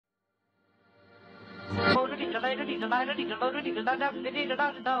Hello,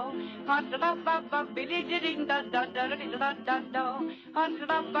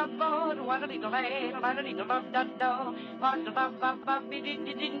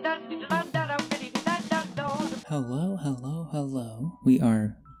 hello, hello. We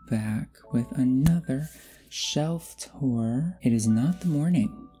are back with another shelf tour. It is not the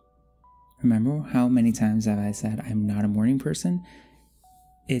morning. Remember how many times have I said I'm not a morning person?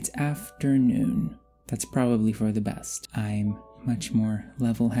 It's afternoon. That's probably for the best. I'm much more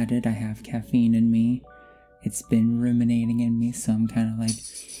level-headed. I have caffeine in me. It's been ruminating in me, so I'm kind of like...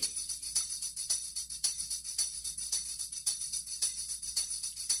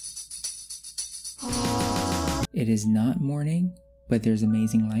 It is not morning, but there's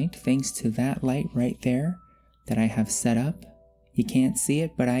amazing light. Thanks to that light right there that I have set up. You can't see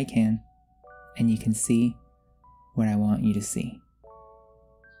it, but I can. And you can see what I want you to see.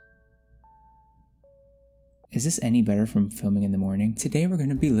 Is this any better from filming in the morning? Today we're going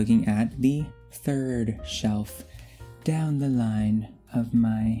to be looking at the third shelf down the line of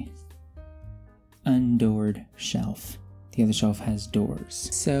my undoored shelf. The other shelf has doors.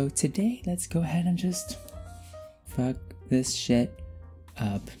 So today, let's go ahead and just fuck this shit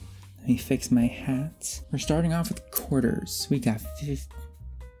up. Let me fix my hat. We're starting off with quarters. We got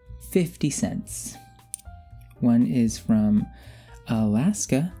 50 cents. One is from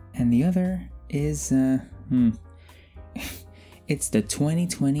Alaska, and the other is, it's the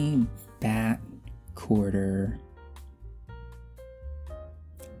 2020 bat quarter.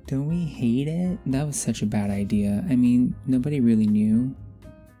 Don't we hate it? That was such a bad idea. I mean, nobody really knew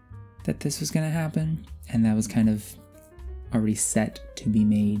that this was gonna happen, and that was kind of already set to be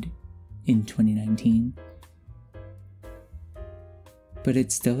made in 2019. But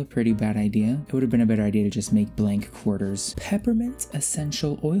it's still a pretty bad idea. It would have been a better idea to just make blank quarters. Peppermint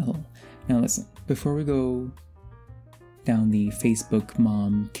essential oil. Now listen, before we go down the Facebook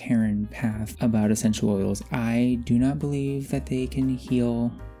mom Karen path about essential oils, I do not believe that they can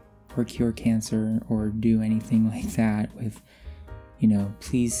heal or cure cancer or do anything like that with, you know,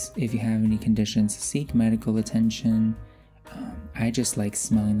 please, if you have any conditions, seek medical attention. I just like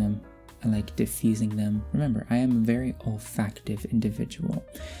smelling them. I like diffusing them. Remember, I am a very olfactive individual.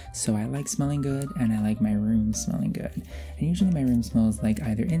 So I like smelling good and I like my room smelling good. And usually my room smells like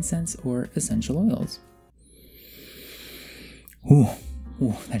either incense or essential oils. Ooh,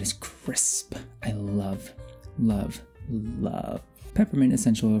 that is crisp. I love, love, love. Peppermint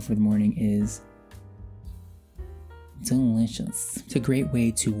essential oil for the morning is delicious. It's a great way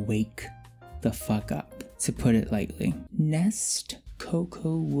to wake the fuck up, to put it lightly. Nest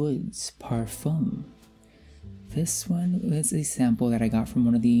Cocoa Woods Parfum. This one is a sample that I got from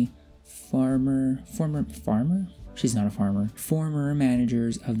one of the former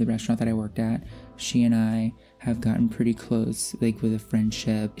managers of the restaurant that I worked at. She and I have gotten pretty close, like with a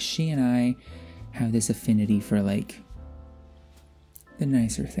friendship. She and I have this affinity for like the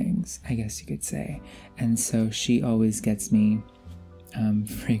nicer things, I guess you could say. And so she always gets me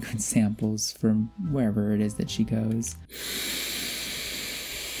fragrance samples from wherever it is that she goes.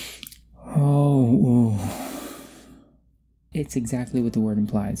 Oh, ooh. It's exactly what the word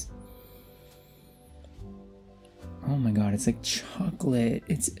implies. Oh my god, it's like chocolate.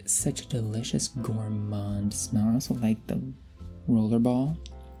 It's such a delicious gourmand smell. I also like the rollerball.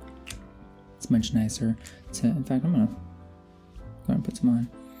 It's much nicer to, in fact, I'm gonna go and put some on.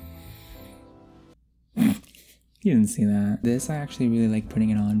 You didn't see that. This, I actually really like putting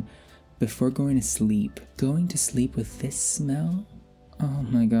it on before going to sleep. Going to sleep with this smell? Oh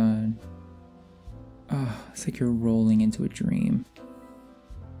my god. Oh, it's like you're rolling into a dream.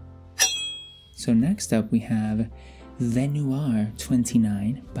 So next up we have Le Noir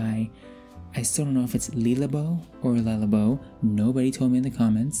 29 by, I still don't know if it's Lilabo or Lelabo. Nobody told me in the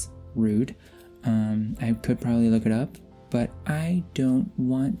comments. Rude. I could probably look it up, but I don't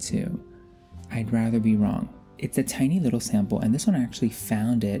want to. I'd rather be wrong. It's a tiny little sample, and this one I actually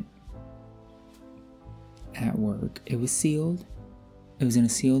found it at work. It was sealed. It was in a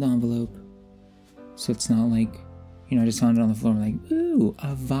sealed envelope. So it's not like, you know, I just found it on the floor and I'm like, ooh,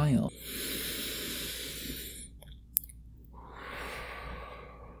 a vial.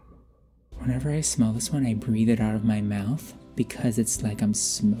 Whenever I smell this one, I breathe it out of my mouth because it's like I'm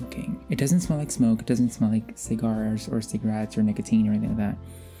smoking. It doesn't smell like smoke. It doesn't smell like cigars or cigarettes or nicotine or anything like that.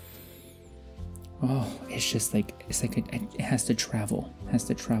 Oh, it's just like, it's like it has to travel. It has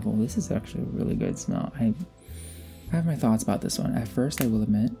to travel. This is actually a really good smell. I have my thoughts about this one. At first, I will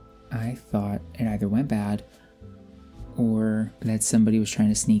admit, I thought it either went bad or that somebody was trying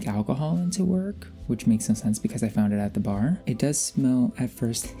to sneak alcohol into work, which makes no sense because I found it at the bar. It does smell at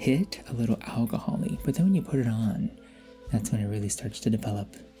first hit a little alcohol-y, but then when you put it on, that's when it really starts to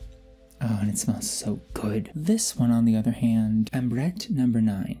develop. Oh, and it smells so good. This one, on the other hand, Ambrette number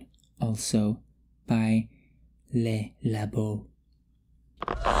 9, also by Le Labo.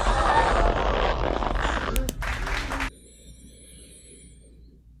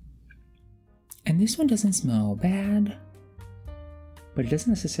 And this one doesn't smell bad, but it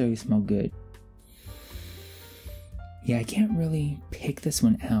doesn't necessarily smell good. Yeah, I can't really pick this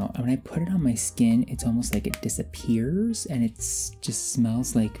one out. When I put it on my skin, it's almost like it disappears and it just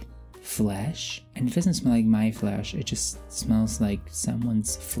smells like flesh. And it doesn't smell like my flesh, it just smells like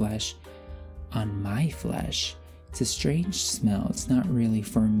someone's flesh on my flesh. It's a strange smell. It's not really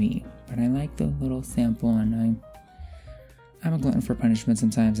for me, but I like the little sample, and I'm a glutton for punishment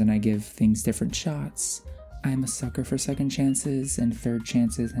sometimes, and I give things different shots. I'm a sucker for second chances and third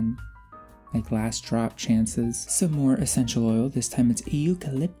chances and like last drop chances. Some more essential oil. This time it's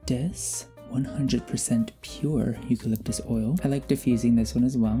eucalyptus, 100% pure eucalyptus oil. I like diffusing this one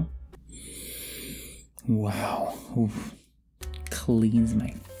as well. Wow. Oof. Cleans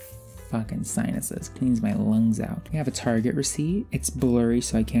my fucking sinuses, cleans my lungs out. We have a Target receipt. It's blurry,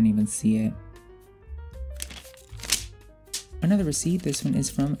 so I can't even see it. Another receipt. This one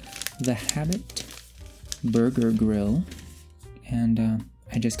is from The Habit Burger Grill, and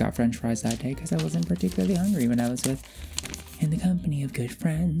I just got French fries that day because I wasn't particularly hungry when I was in the company of good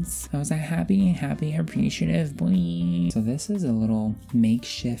friends. I was a happy, appreciative boy. So this is a little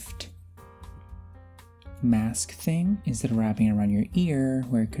makeshift mask thing. Instead of wrapping it around your ear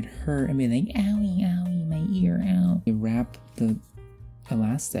where it could hurt and be like, owie, owie, my ear, ow. You wrap the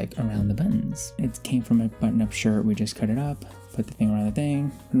elastic around the buttons. It came from a button-up shirt. We just cut it up, put the thing around the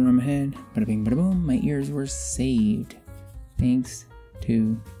thing, put it on my head, bada bing, bada boom. My ears were saved. Thanks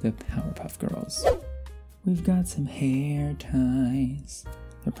to the Powerpuff Girls. We've got some hair ties.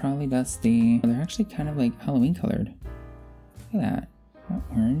 They're probably dusty. They're actually kind of like Halloween colored. Look at that.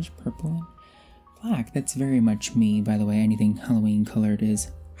 Orange, purple, and black. That's very much me, by the way. Anything Halloween colored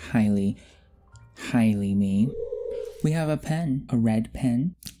is highly me. We have a pen, a red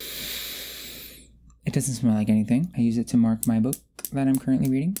pen. It doesn't smell like anything. I use it to mark my book that I'm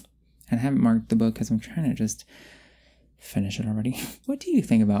currently reading. And I haven't marked the book because I'm trying to just finish it already. What do you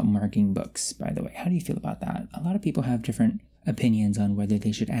think about marking books, by the way? How do you feel about that? A lot of people have different opinions on whether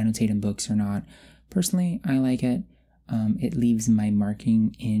they should annotate in books or not. Personally, I like it. It leaves my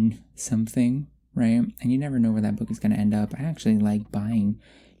marking in something, right? And you never know where that book is going to end up. I actually like buying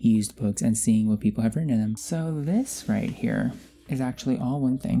used books and seeing what people have written in them. So this right here is actually all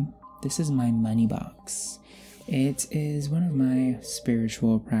one thing. This is my money box. It is one of my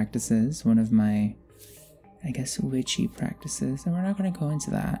spiritual practices, one of my, I guess, witchy practices, and we're not going to go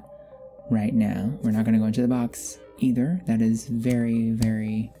into that right now. We're not going to go into the box either. That is very,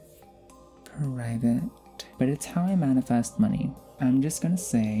 very private, but it's how I manifest money. I'm just going to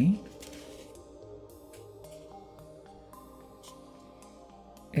say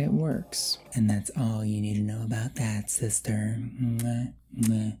it works. And that's all you need to know about that, sister. Mwah,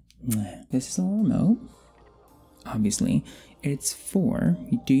 mwah, mwah. This is a little remote. Obviously, it's for,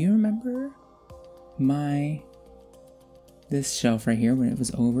 do you remember this shelf right here when it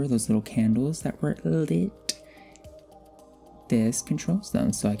was over, those little candles that were lit? This controls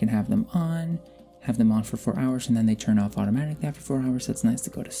them, so I can have them on for 4 hours, and then they turn off automatically after 4 hours, so it's nice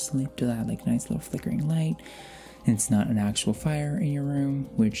to go to sleep to that like nice little flickering light. And it's not an actual fire in your room,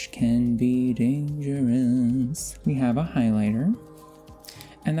 which can be dangerous. We have a highlighter,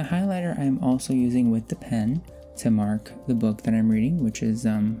 and the highlighter I'm also using with the pen to mark the book that I'm reading, which is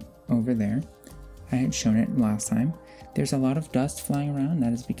over there. I had shown it last time. There's a lot of dust flying around.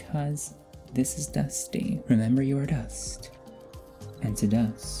 That is because this is dusty. Remember, you are dust, and to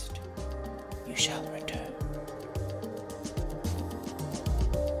dust you shall return.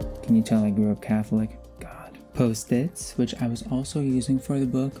 Can you tell I grew up Catholic? God. Post-its, which I was also using for the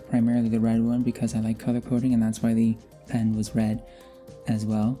book, primarily the red one because I like color coding, and that's why the pen was red as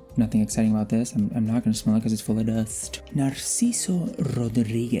well. Nothing exciting about this. I'm not going to smell it because it's full of dust. Narciso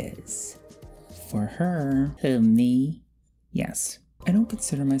Rodriguez. For her, me, yes. I don't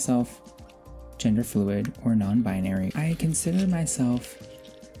consider myself gender fluid or non-binary. I consider myself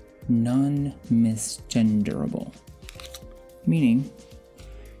non-misgenderable. Meaning,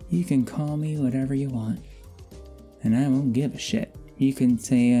 you can call me whatever you want, and I won't give a shit. You can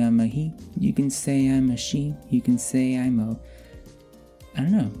say I'm a he, you can say I'm a she, you can say I'm a, I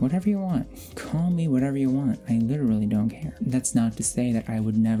don't know, whatever you want. Call me whatever you want. I literally don't care. That's not to say that I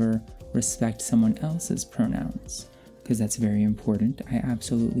would never respect someone else's pronouns, because that's very important. I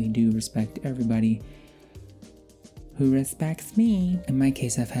absolutely do respect everybody who respects me. In my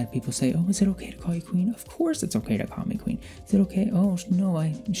case, I've had people say, oh, is it okay to call you queen? Of course it's okay to call me queen. Is it okay? Oh, no, I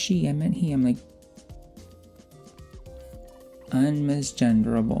meant he. I'm like,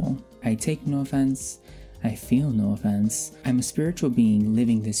 unmisgenderable. I take no offense. I feel no offense. I'm a spiritual being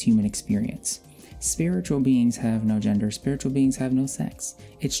living this human experience. Spiritual beings have no gender. Spiritual beings have no sex.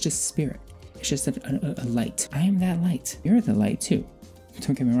 It's just spirit. It's just a light. I am that light. You're the light too.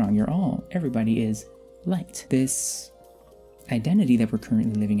 Don't get me wrong. Everybody is light. This identity that we're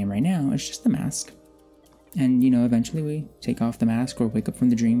currently living in right now is just the mask. And, eventually we take off the mask or wake up from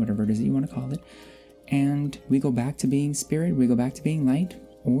the dream, whatever it is that you want to call it. And we go back to being spirit. We go back to being light.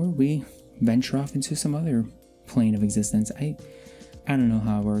 Or we venture off into some other plane of existence. I don't know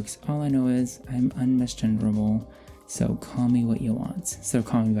how it works. All I know is I'm unmisgenderable. So call me what you want. So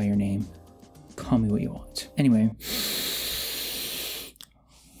call me by your name. Call me what you want. Anyway.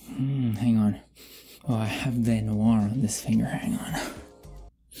 Hang on. Oh, I have the noir on this finger. Hang on.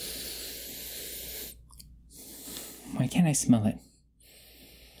 Why can't I smell it?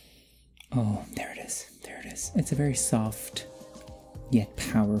 Oh, there it is. There it is. It's a very soft yet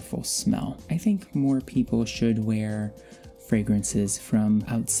powerful smell. I think more people should wear fragrances from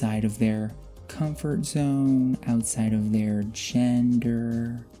outside of their comfort zone, outside of their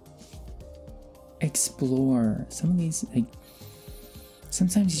gender. Explore some of these,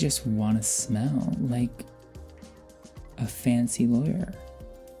 sometimes you just want to smell like a fancy lawyer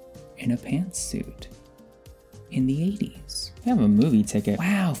in a pantsuit in the 80s. I have a movie ticket.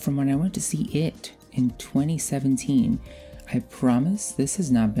 Wow, from when I went to see it in 2017. I promise this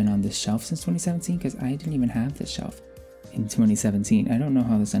has not been on this shelf since 2017 because I didn't even have this shelf in 2017. I don't know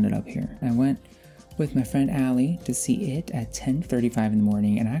how this ended up here. I went with my friend Allie to see it at 10:35 in the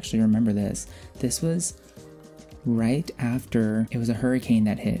morning, and I actually remember this. This was right after it was a hurricane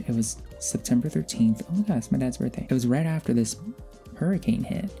that hit. It was September 13th. Oh my gosh, it's my dad's birthday. It was right after this hurricane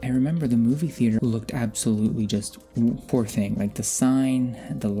hit. I remember the movie theater looked absolutely just poor thing. Like the sign,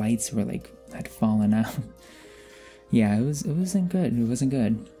 the lights were had fallen out. Yeah, it wasn't good. It wasn't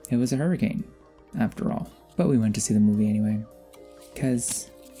good. It was a hurricane, after all. But we went to see the movie anyway,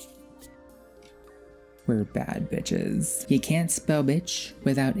 because we're bad bitches. You can't spell bitch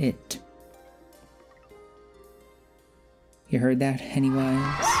without it. You heard that,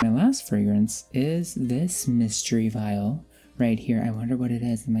 Pennywise? My last fragrance is this mystery vial right here. I wonder what it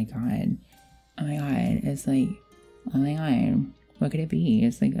is. Oh my god. Oh my god. It's like, oh my god. What could it be?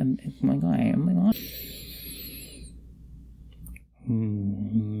 It's like, oh my god. Oh my god.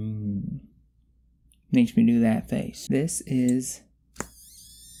 Makes me do that face. This is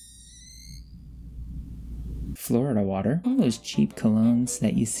Florida water. All those cheap colognes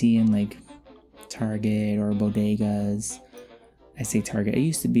that you see in Target or bodegas. I say Target. It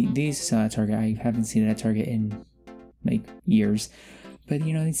used to be, they used to sell at Target. I haven't seen it at Target in years. But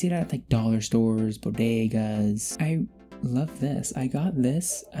you see that at dollar stores, bodegas. I love this. I got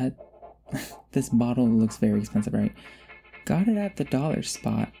this at this bottle looks very expensive, right? Got it at the dollar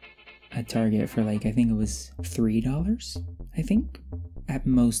spot at Target for I think it was $3. I think at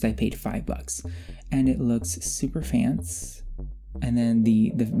most I paid $5, and it looks super fancy. And then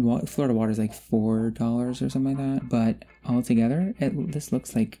the Florida water is $4 or something like that. But altogether, this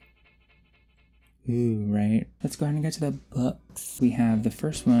looks ooh, right? Let's go ahead and get to the books. We have the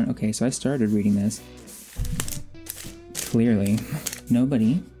first one. Okay, so I started reading this. Clearly,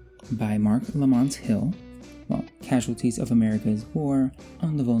 Nobody by Mark Lamont Hill. Well, Casualties of America's War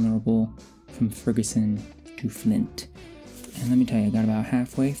on the Vulnerable from Ferguson to Flint. And let me tell you, I got about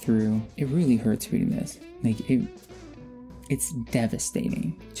halfway through. It really hurts reading this. It's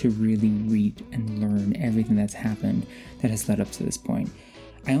devastating to really read and learn everything that's happened that has led up to this point.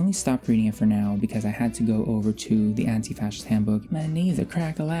 I only stopped reading it for now because I had to go over to the Anti-Fascist Handbook. My knees are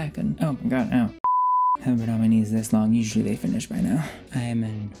crack-a-lackin'. Oh my god, ow. Haven't been on my knees this long. Usually they finish by now. I am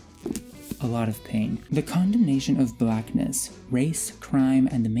in a lot of pain. The Condemnation of Blackness, Race, Crime,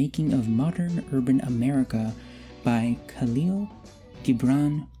 and the Making of Modern Urban America by Khalil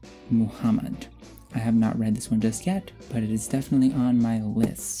Gibran Muhammad. I have not read this one just yet, but it is definitely on my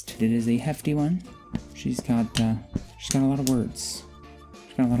list. It is a hefty one. She's got a lot of words.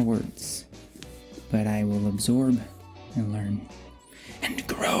 She's got a lot of words. But I will absorb and learn and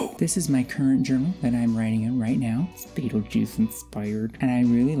grow. This is my current journal that I'm writing in right now. It's Beetlejuice inspired, and I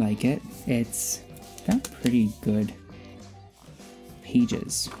really like it. It's got pretty good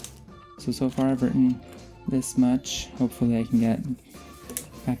pages. So far I've written this much. Hopefully I can get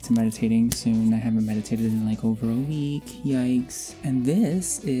back to meditating soon. I haven't meditated in over a week. Yikes. And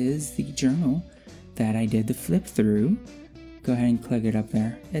this is the journal that I did the flip through. Go ahead and click it up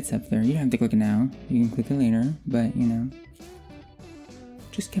there. It's up there. You don't have to click it now. You can click it later, but you know,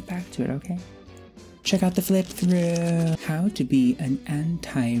 just get back to it, okay? Check out the flip through. How to Be an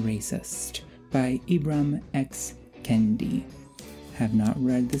Anti-Racist by Ibram X. Kendi. Have not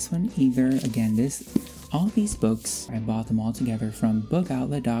read this one either. Again, all these books, I bought them all together from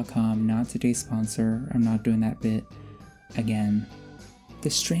bookoutlet.com. Not today's sponsor. I'm not doing that bit again. The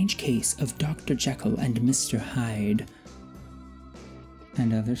Strange Case of Dr. Jekyll and Mr. Hyde.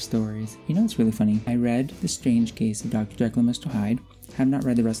 And other stories. You know what's really funny? I read The Strange Case of Dr. Jekyll and Mr. Hyde. Have not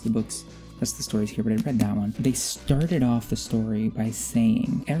read the rest of the books. Rest of the stories here, but I read that one. They started off the story by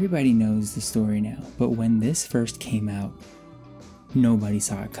saying, everybody knows the story now, but when this first came out, nobody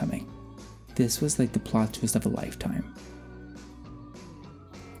saw it coming. This was like the plot twist of a lifetime.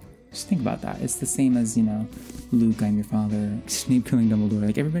 Just think about that. It's the same as, you know, Luke, I'm your father, Snape killing Dumbledore.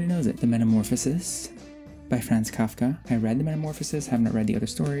 Like, everybody knows it. The Metamorphosis by Franz Kafka. I read The Metamorphosis, have not read the other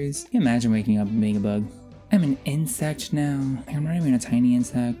stories. Can you imagine waking up and being a bug? I'm an insect now. I'm not even a tiny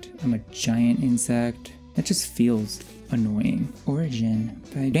insect. I'm a giant insect. It just feels annoying. Origin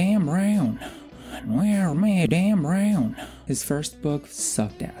by Dan Brown. Where me Dan Brown? His first book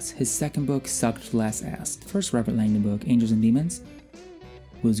sucked ass. His second book sucked less ass. The first Robert Langdon book, Angels and Demons,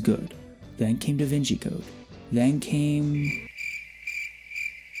 was good. Then came Da Vinci Code. Then came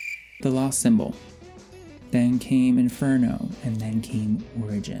The Lost Symbol. Then came Inferno, and then came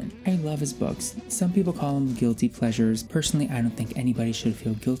Origin. I love his books. Some people call them guilty pleasures. Personally, I don't think anybody should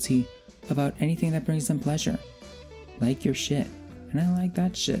feel guilty about anything that brings them pleasure. Like your shit. And I like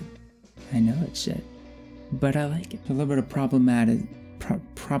that shit. I know it's shit. But I like it. A little bit of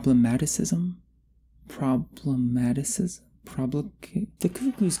problematicism? The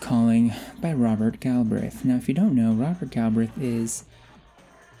Cuckoo's Calling by Robert Galbraith. Now, if you don't know, Robert Galbraith is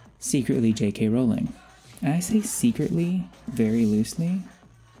secretly J.K. Rowling. And I say secretly very loosely,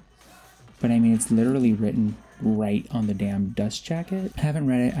 but I mean it's literally written right on the damn dust jacket. I haven't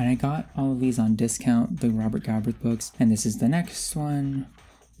read it, and I got all of these on discount, the Robert Galbraith books, and this is the next one,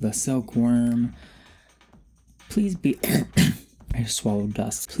 The Silkworm. Please be... I swallowed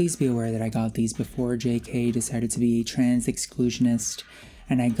dust. Please be aware that I got these before JK decided to be a trans exclusionist,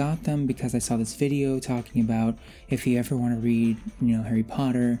 and I got them because I saw this video talking about if you ever want to read, you know, Harry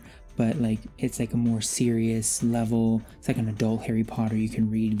Potter, but like it's like a more serious level. It's like an adult Harry Potter. You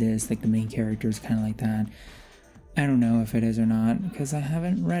can read this, like the main character is kind of like that. I don't know if it is or not because I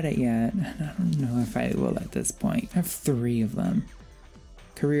haven't read it yet. I don't know if I will at this point. I have 3 of them.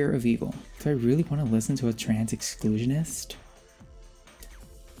 Career of Evil. Do I really want to listen to a trans exclusionist?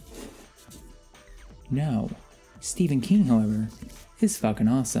 No. Stephen King, however, is fucking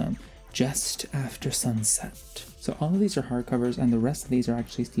awesome. Just After Sunset. So all of these are hardcovers, and the rest of these are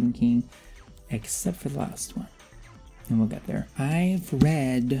actually Stephen King, except for the last one. And we'll get there. I've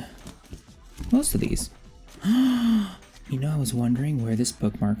read most of these. You know, I was wondering where this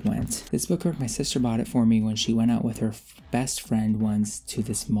bookmark went. This bookmark, my sister bought it for me when she went out with her best friend once to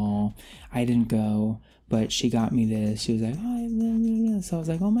this mall. I didn't go, but she got me this. She was like, oh, I love this. So I was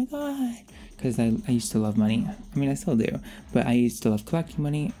like, oh my god. Because I used to love money. I mean, I still do. But I used to love collecting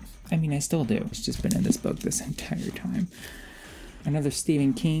money. I mean, I still do. It's just been in this book this entire time. Another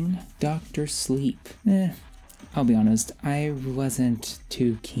Stephen King, Dr. Sleep. I'll be honest, I wasn't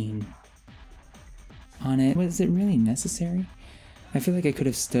too keen on it. Was it really necessary? I feel like it could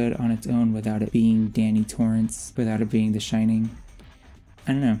have stood on its own without it being Danny Torrance, without it being The Shining.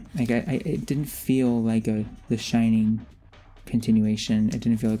 I don't know. Like, it didn't feel like The Shining continuation. It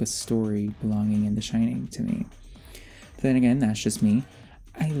didn't feel like a story belonging in The Shining to me. But then again, that's just me.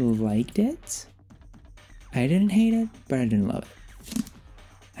 I liked it. I didn't hate it, but I didn't love it.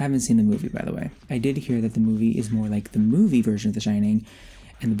 I haven't seen the movie, by the way. I did hear that the movie is more like the movie version of The Shining,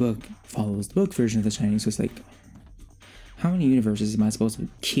 and the book follows the book version of The Shining, so it's like, how many universes am I supposed to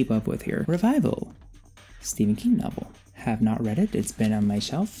keep up with here? Revival. Stephen King novel. Have not read it. It's been on my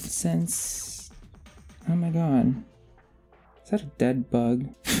shelf since... Oh my god. Is that a dead bug?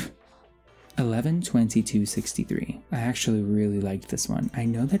 11/22/63. I actually really liked this one. I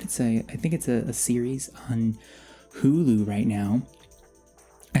know that I think it's a series on Hulu right now.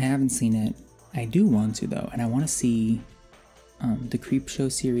 I haven't seen it. I do want to though, and I want to see the Creepshow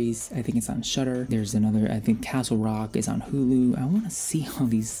series. I think it's on Shudder. There's another, I think Castle Rock is on Hulu. I want to see all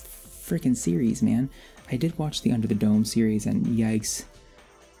these freaking series, man. I did watch the Under the Dome series, and yikes.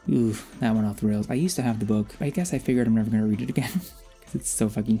 Oof, that went off the rails. I used to have the book. I guess I figured I'm never going to read it again because it's so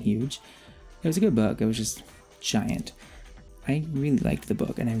fucking huge. It was a good book. It was just giant. I really liked the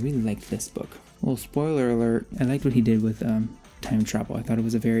book, and I really liked this book. Well, spoiler alert, I liked what he did with time travel. I thought it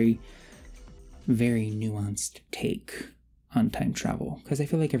was a very very nuanced take on time travel, because I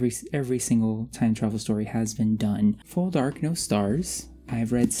feel like every single time travel story has been done. Full Dark, No Stars.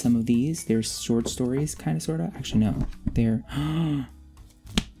 I've read some of these. They're short stories, kind of, sort of. Actually, no. They're...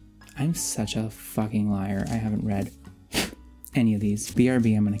 I'm such a fucking liar. I haven't read any of these.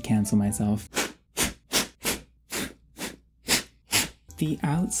 BRB, I'm gonna cancel myself. The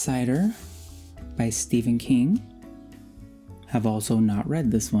Outsider by Stephen King. Have also not read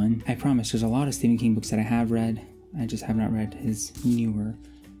this one. I promise there's a lot of Stephen King books that I have read. I just have not read his newer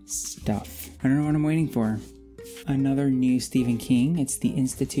stuff. I don't know what I'm waiting for. Another new Stephen King. It's The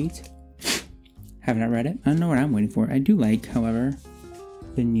Institute. Have not read it. I don't know what I'm waiting for. I do like, however,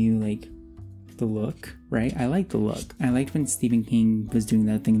 the new, like, the look, right? I like the look. I liked when Stephen King was doing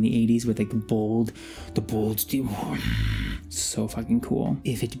that thing in the 80s with, like, the bold, so fucking cool.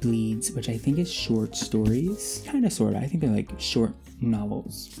 If It Bleeds, which I think is short stories. Kind of, sort of. I think they're, like, short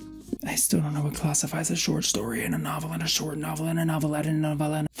novels. I still don't know what classifies a short story and a novel and a short novel and a novelette and a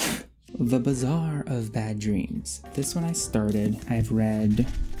novella. The Bazaar of Bad Dreams. This one I started. I've read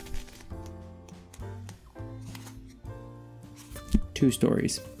 2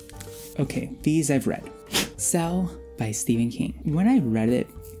 stories. Okay, these I've read. Cell by Stephen King. When I read it,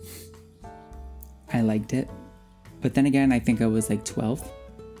 I liked it. But then again, I think I was like 12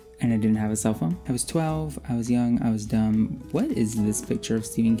 and I didn't have a cell phone. I was 12, I was young, I was dumb. What is this picture of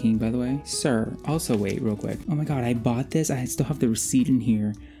Stephen King, by the way? Sir, also wait, real quick. Oh my god, I bought this. I still have the receipt in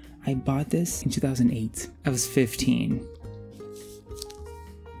here. I bought this in 2008. I was 15.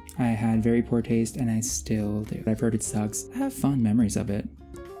 I had very poor taste and I still do. I've heard it sucks. I have fond memories of it,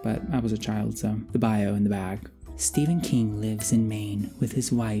 but I was a child, so. The bio in the back. Stephen King lives in Maine with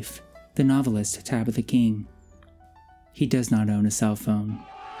his wife, the novelist Tabitha King. He does not own a cell phone.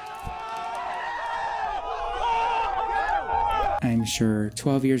 I'm sure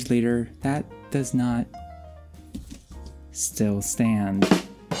 12 years later, that does not still stand.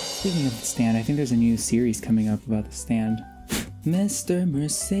 Speaking of the stand, I think there's a new series coming up about the stand. Mr.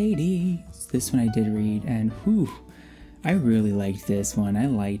 Mercedes. This one I did read, and whew, I really liked this one. I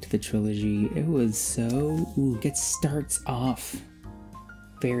liked the trilogy. It was so, it starts off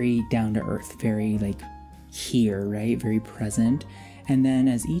very down to earth, very like here, right? Very present. And then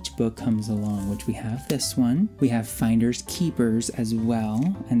as each book comes along, which we have this one, we have Finders Keepers as well.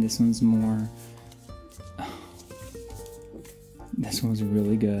 And this one's more, this one's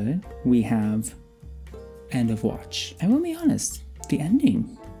really good. We have End of Watch. I will be honest, the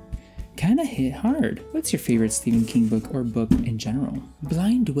ending kind of hit hard. What's your favorite Stephen King book or book in general?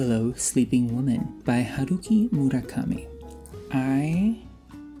 Blind Willow, Sleeping Woman by Haruki Murakami. I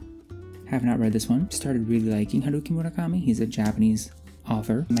have not read this one. Started really liking Haruki Murakami. He's a Japanese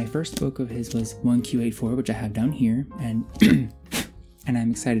author. My first book of his was 1Q84, which I have down here, and and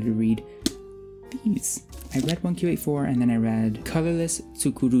I'm excited to read these. I read 1Q84 and then I read Colorless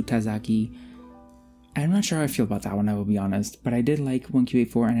Tsukuru Tazaki. I'm not sure how I feel about that one, I will be honest, but I did like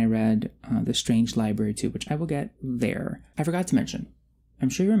 1Q84 and I read The Strange Library too, which I will get there. I forgot to mention, I'm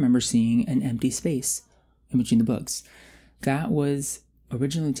sure you remember seeing an empty space in between the books. That was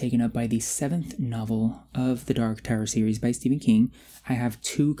originally taken up by the 7th novel of the Dark Tower series by Stephen King. I have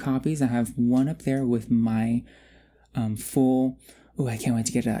 2 copies. I have one up there with my full... Oh, I can't wait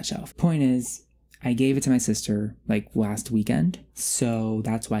to get to that shelf. Point is, I gave it to my sister like last weekend, so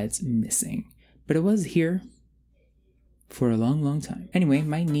that's why it's missing. But it was here for a long, long time. Anyway,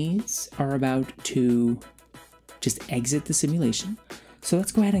 my knees are about to just exit the simulation. So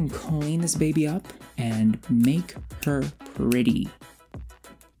let's go ahead and clean this baby up and make her pretty.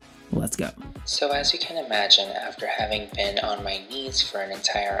 Let's go. So as you can imagine, after having been on my knees for an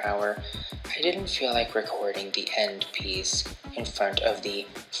entire hour, I didn't feel like recording the end piece in front of the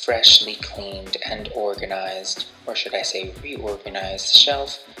freshly cleaned and organized, or should I say reorganized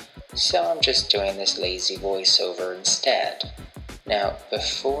shelf, so I'm just doing this lazy voiceover instead. Now,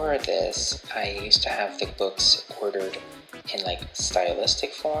 before this, I used to have the books ordered in like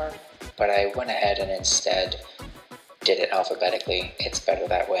stylistic form, but I went ahead and instead did it alphabetically. It's better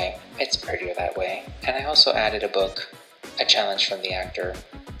that way. It's prettier that way. And I also added a book, A Challenge from the Actor,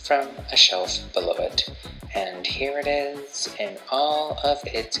 from a shelf below it. And here it is in all of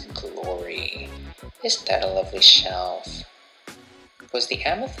its glory. Isn't that a lovely shelf? Was the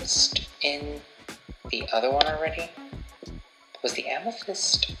amethyst in the other one already? Was the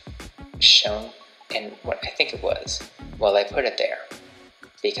amethyst shown in what I think it was? Well, I put it there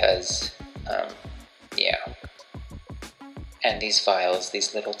because, yeah. And these vials,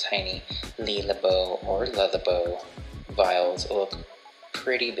 these little tiny Lilabo or Lullabo vials look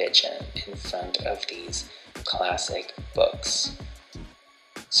pretty bitchin' in front of these classic books.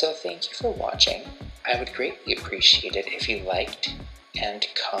 So thank you for watching. I would greatly appreciate it if you liked and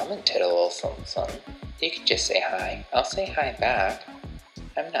commented a little something. You could just say hi. I'll say hi back.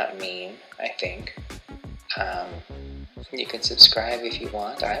 I'm not mean, I think. You can subscribe if you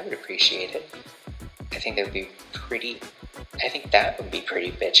want. I would appreciate it. I think that would be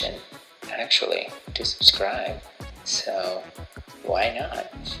pretty bitchin', actually, to subscribe. So why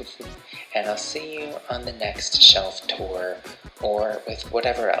not? And I'll see you on the next shelf tour, or with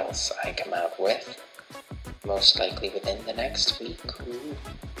whatever else I come out with. Most likely within the next week. Ooh.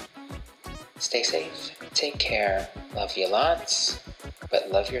 Stay safe, take care, love you lots,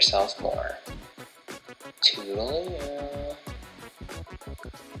 but love yourself more. Toodaloo.